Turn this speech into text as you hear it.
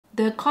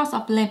The cost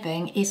of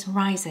living is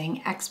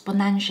rising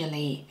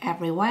exponentially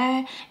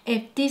everywhere.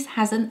 If this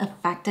hasn't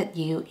affected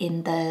you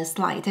in the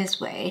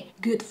slightest way,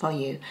 good for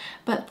you.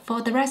 But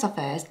for the rest of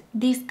us,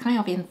 this kind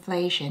of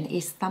inflation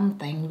is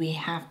something we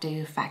have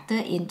to factor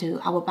into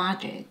our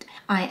budget.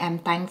 I am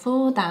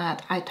thankful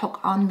that I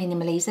took on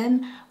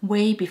minimalism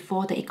way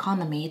before the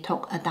economy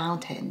took a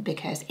downturn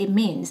because it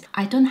means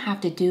I don't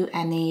have to do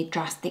any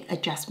drastic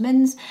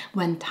adjustments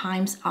when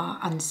times are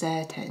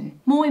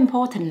uncertain. More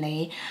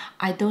importantly,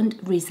 I don't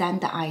resent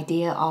the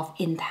idea of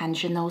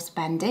intentional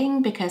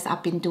spending because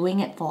I've been doing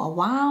it for a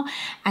while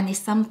and it's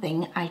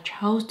something I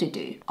chose to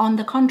do. On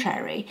the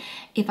contrary,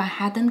 if I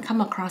hadn't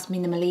come across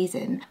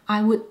minimalism,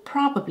 I would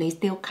probably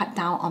still cut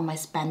down on my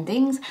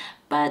spendings,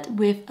 but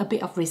with a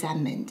bit of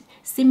resentment,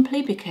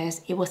 simply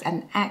because it was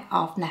an act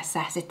of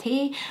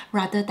necessity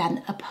rather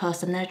than a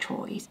personal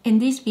choice. In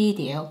this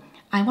video,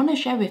 I want to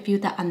share with you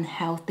the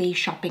unhealthy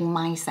shopping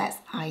mindsets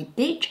I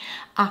ditched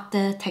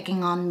after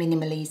taking on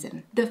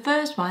minimalism. The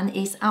first one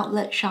is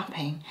outlet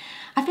shopping.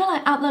 I feel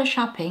like outlet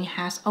shopping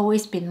has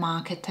always been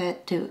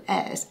marketed to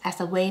us as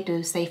a way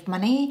to save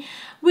money,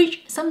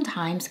 which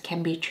sometimes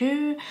can be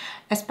true,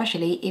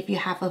 especially if you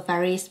have a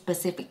very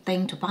specific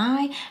thing to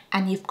buy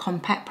and you've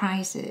compared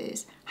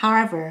prices.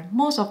 However,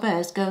 most of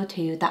us go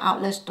to the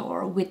outlet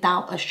store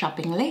without a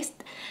shopping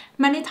list.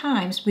 Many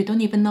times we don't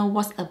even know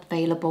what's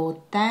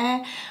available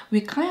there.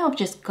 We kind of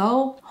just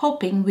go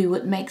hoping we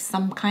would make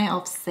some kind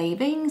of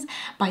savings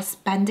by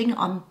spending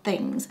on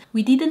things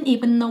we didn't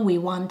even know we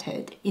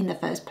wanted in the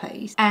first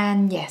place.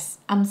 And yes,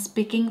 I'm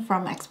speaking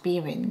from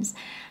experience.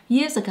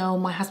 Years ago,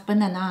 my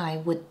husband and I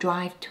would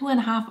drive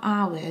 2.5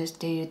 hours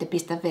to the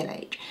Bicester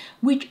Village,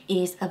 which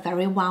is a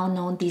very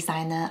well-known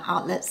designer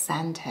outlet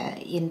center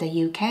in the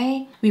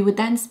UK. We would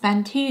then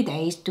spend 2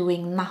 days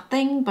doing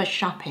nothing but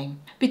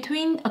shopping.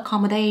 Between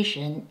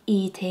accommodation,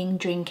 eating,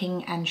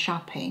 drinking, and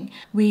shopping,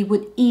 we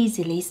would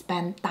easily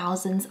spend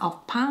thousands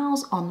of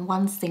pounds on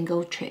one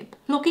single trip.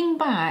 Looking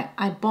back,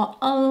 I bought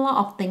a lot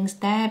of things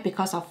there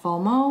because of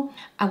FOMO.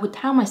 I would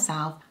tell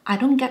myself, I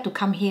don't get to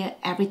come here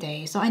every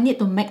day, so I need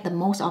to make the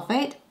most of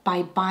it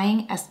by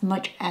buying as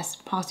much as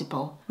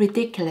possible.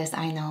 Ridiculous,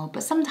 I know,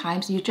 but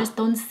sometimes you just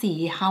don't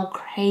see how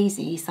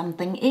crazy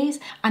something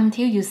is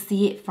until you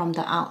see it from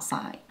the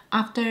outside.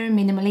 After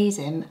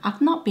minimalism,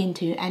 I've not been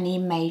to any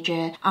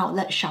major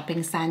outlet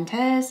shopping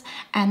centers,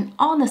 and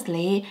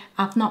honestly,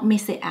 I've not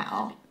missed it at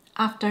all.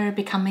 After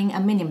becoming a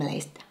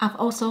minimalist, I've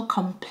also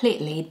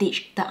completely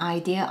ditched the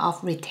idea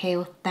of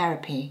retail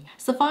therapy.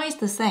 Suffice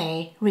to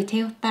say,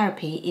 retail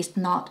therapy is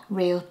not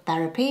real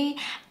therapy,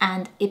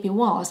 and if it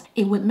was,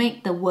 it would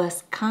make the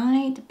worst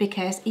kind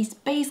because it's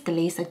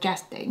basically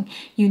suggesting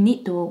you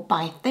need to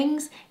buy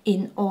things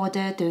in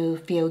order to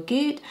feel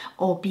good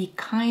or be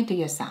kind to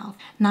yourself.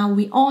 Now,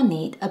 we all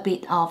need a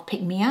bit of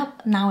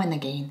pick-me-up now and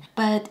again,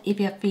 but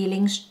if you're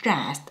feeling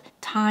stressed,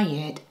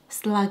 tired,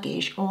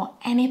 sluggish, or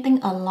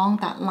anything along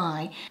that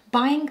line,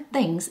 buying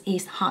things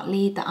is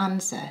hardly the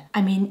answer.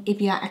 I mean, if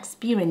you are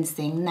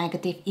experiencing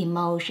negative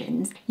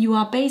emotions, you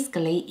are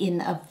basically in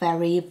a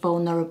very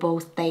vulnerable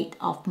state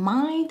of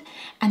mind,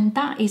 and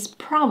that is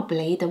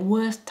probably the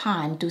worst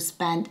time to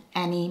spend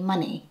any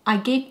money. I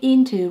gave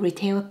into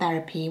retail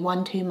therapy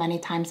one too many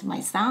times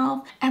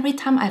myself. Every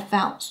time I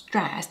felt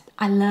stressed,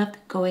 I loved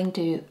going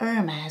to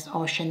Hermes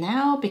or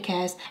Chanel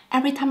because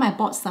every time I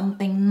bought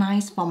something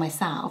nice for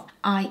myself,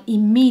 I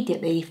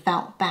immediately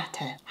felt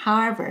better.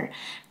 However,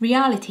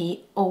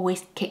 reality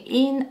always kicked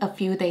in a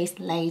few days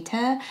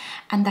later,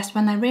 and that's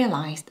when I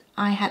realized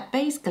I had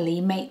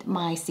basically made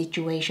my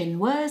situation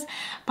worse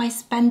by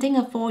spending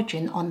a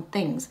fortune on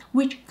things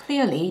which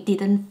clearly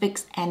didn't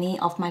fix any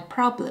of my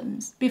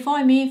problems. Before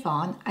I move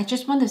on, I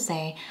just want to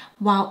say,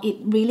 while it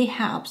really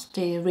helps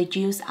to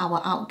reduce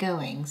our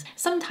outgoings,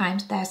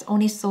 sometimes there's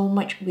only so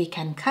much we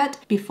can cut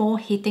before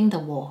hitting the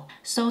wall.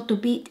 So to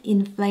beat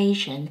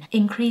inflation,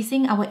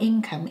 increasing our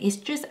income is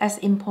just as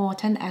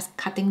important as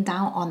cutting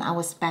down on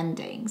our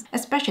spendings,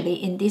 especially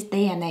in this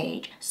day and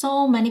age.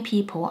 So many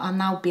people are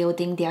now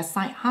building their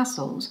side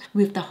hustles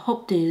with the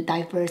hope to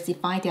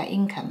diversify their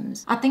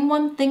incomes. I think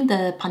one thing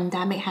the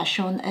pandemic has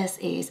shown us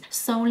is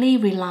solely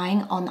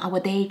relying on our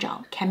day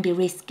job can be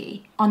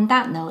risky. On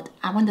that note,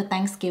 I want to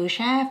thank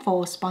Skillshare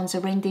for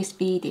sponsoring this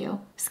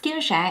video.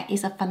 Skillshare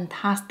is a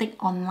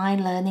fantastic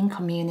online learning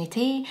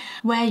community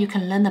where you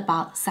can learn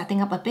about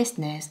setting up a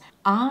business,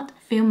 art,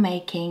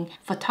 filmmaking,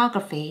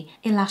 photography,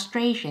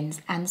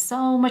 illustrations, and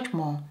so much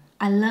more.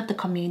 I love the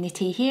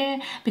community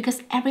here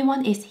because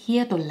everyone is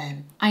here to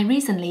learn. I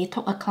recently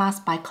took a class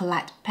by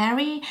Colette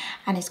Perry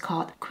and it's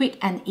called Quick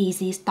and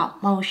Easy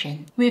Stop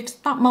Motion. With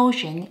stop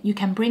motion, you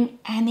can bring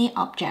any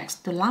objects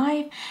to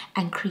life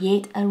and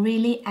create a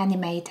really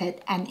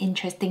animated and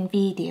interesting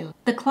video.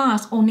 The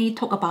class only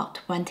took about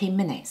 20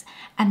 minutes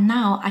and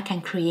now I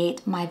can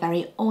create my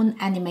very own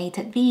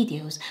animated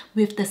videos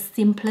with the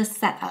simplest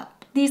setup.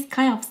 This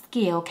kind of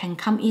skill can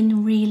come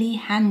in really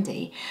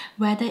handy,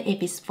 whether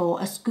if it's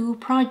for a school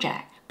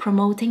project,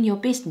 promoting your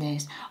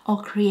business,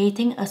 or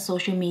creating a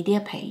social media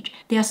page.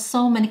 There are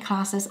so many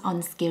classes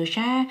on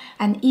Skillshare,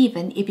 and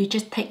even if you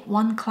just take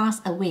one class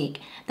a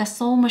week, there's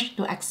so much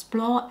to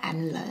explore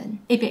and learn.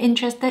 If you're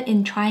interested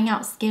in trying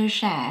out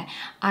Skillshare,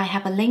 I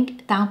have a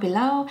link down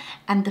below,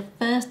 and the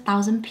first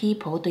 1,000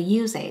 people to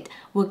use it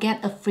will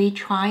get a free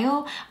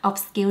trial of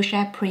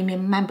Skillshare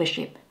Premium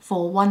membership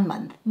for 1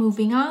 month.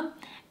 Moving on,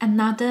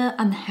 another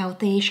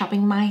unhealthy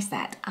shopping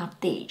mindset I've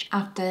ditched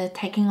after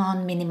taking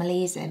on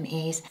minimalism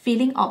is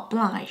feeling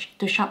obliged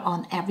to shop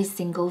on every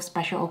single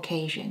special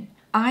occasion.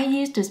 I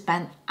used to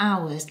spend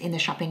hours in the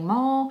shopping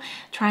mall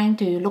trying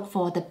to look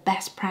for the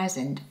best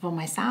present for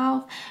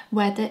myself,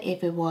 whether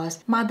if it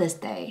was Mother's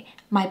Day,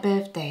 my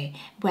birthday,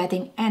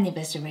 wedding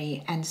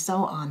anniversary, and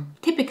so on.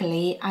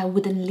 Typically, I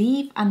wouldn't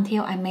leave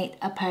until I made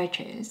a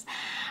purchase.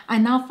 I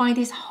now find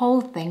this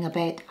whole thing a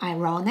bit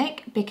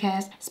ironic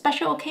because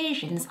special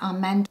occasions are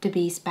meant to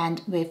be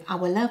spent with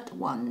our loved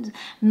ones,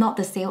 not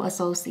the sale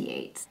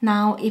associates.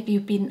 Now, if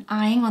you've been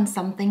eyeing on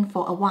something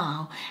for a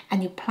while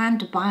and you plan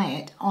to buy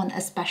it on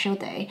a special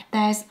day,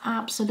 there's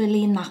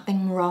absolutely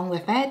nothing wrong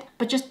with it,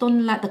 but just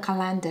don't let the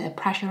calendar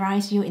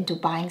pressurize you into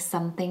buying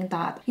something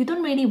that you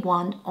don't really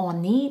want or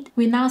need.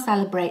 We now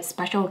celebrate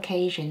special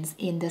occasions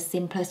in the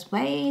simplest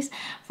ways.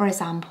 For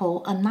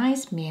example, a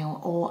nice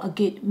meal or a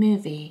good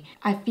movie.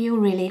 I feel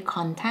really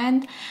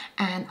content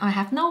and I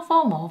have no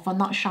FOMO for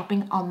not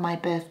shopping on my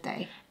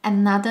birthday.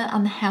 Another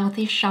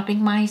unhealthy shopping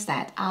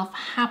mindset I've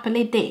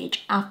happily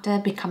ditched after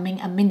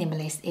becoming a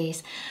minimalist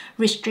is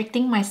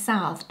restricting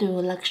myself to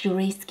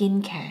luxury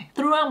skincare.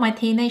 Throughout my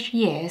teenage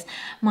years,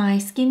 my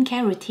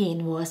skincare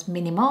routine was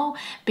minimal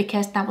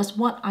because that was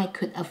what I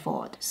could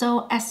afford.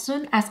 So as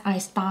soon as I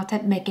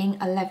started making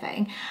a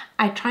living,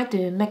 I tried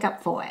to make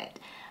up for it.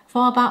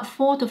 For about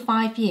 4 to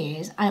 5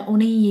 years, I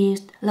only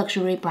used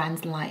luxury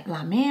brands like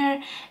La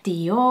Mer,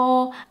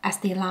 Dior,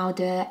 Estee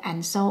Lauder,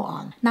 and so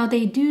on. Now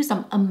they do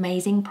some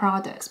amazing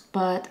products,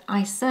 but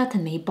I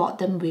certainly bought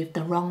them with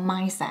the wrong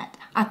mindset.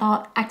 I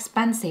thought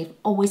expensive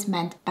always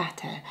meant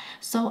better,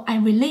 so I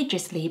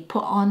religiously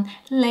put on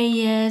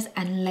layers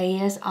and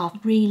layers of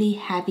really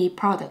heavy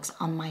products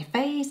on my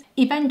face.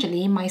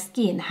 Eventually, my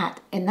skin had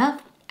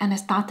enough and I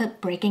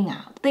started breaking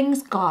out.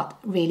 Things got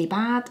really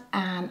bad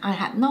and I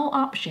had no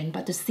option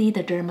but to see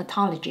the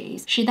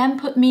dermatologist. She then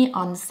put me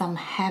on some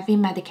heavy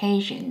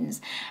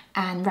medications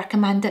and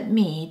recommended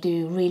me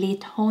to really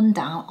tone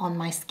down on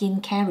my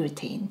skincare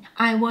routine.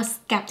 I was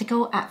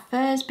skeptical at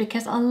first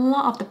because a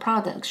lot of the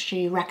products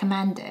she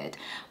recommended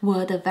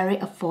were the very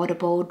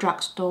affordable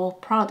drugstore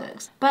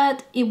products,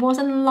 but it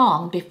wasn't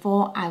long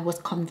before I was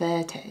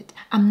converted.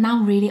 I'm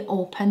now really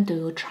open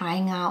to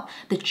trying out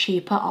the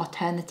cheaper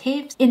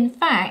alternatives. In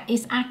fact,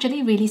 it's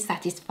actually really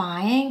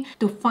satisfying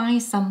to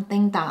find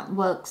something that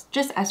works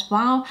just as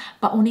well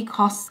but only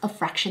costs a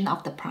fraction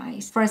of the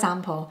price. For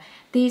example,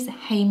 this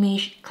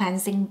Hamish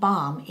cleansing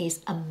balm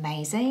is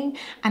amazing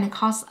and it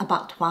costs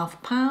about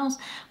 £12,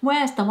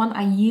 whereas the one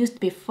I used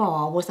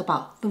before was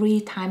about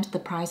 3 times the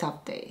price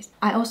of this.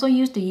 I also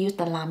used to use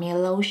the La Mer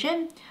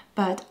lotion,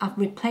 but I've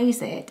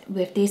replaced it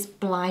with this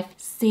Blythe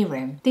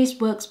serum. This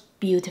works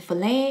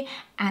beautifully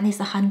and it's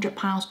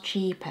 £100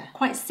 cheaper.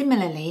 Quite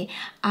similarly,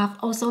 I've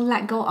also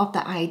let go of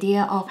the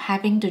idea of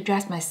having to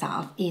dress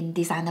myself in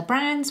designer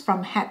brands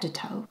from head to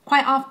toe.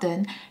 Quite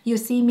often, you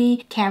see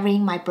me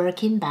carrying my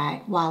Birkin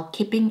bag while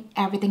keeping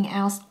everything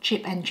else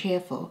cheap and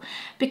cheerful.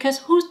 Because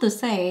who's to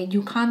say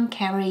you can't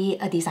carry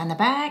a designer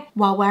bag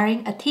while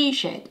wearing a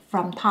t-shirt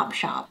from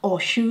Topshop or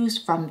shoes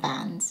from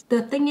Vans?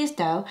 The thing is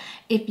though,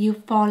 if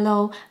you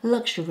follow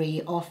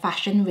luxury or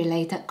fashion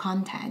related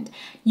content,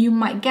 you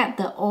might get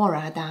the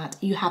aura that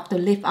you have to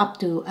live up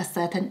to a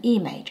certain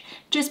image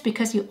just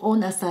because you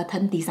own a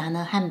certain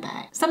designer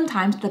handbag.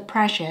 Sometimes the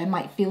pressure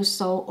might feel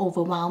so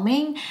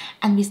overwhelming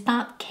and we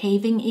start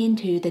caving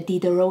into the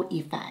Diderot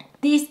effect.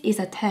 This is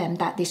a term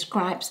that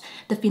describes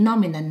the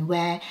phenomenon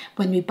where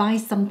when we buy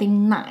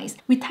something nice,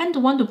 we tend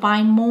to want to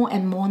buy more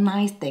and more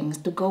nice things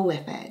to go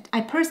with it. I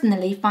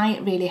personally find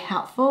it really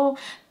helpful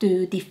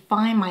to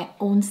define my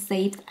own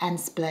saves and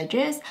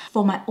splurges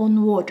for my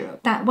own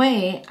wardrobe. That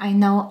way, I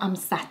know I'm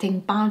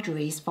setting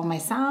boundaries for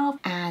myself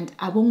and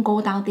I won't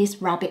go down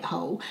this rabbit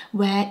hole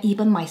where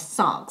even my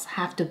socks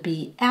have to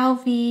be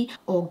LV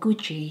or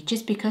Gucci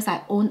just because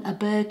I own a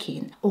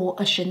Birkin or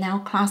a Chanel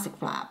classic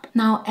flap.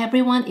 Now,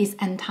 everyone is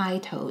entitled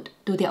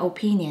to their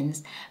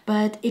opinions,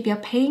 but if you're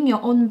paying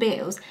your own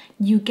bills,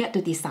 you get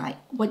to decide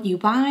what you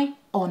buy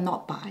or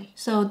not buy.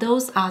 So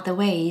those are the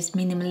ways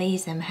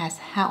minimalism has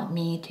helped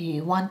me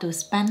to want to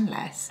spend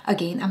less.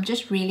 Again, I'm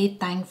just really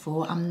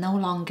thankful I'm no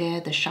longer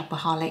the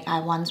shopaholic I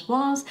once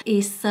was.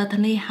 It's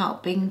certainly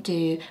helping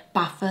to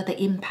buffer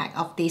the impact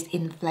of this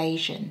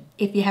inflation.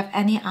 If you have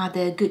any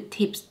other good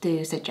tips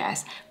to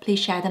suggest, please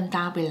share them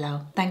down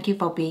below. Thank you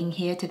for being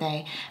here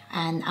today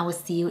and I will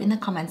see you in the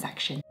comment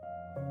section.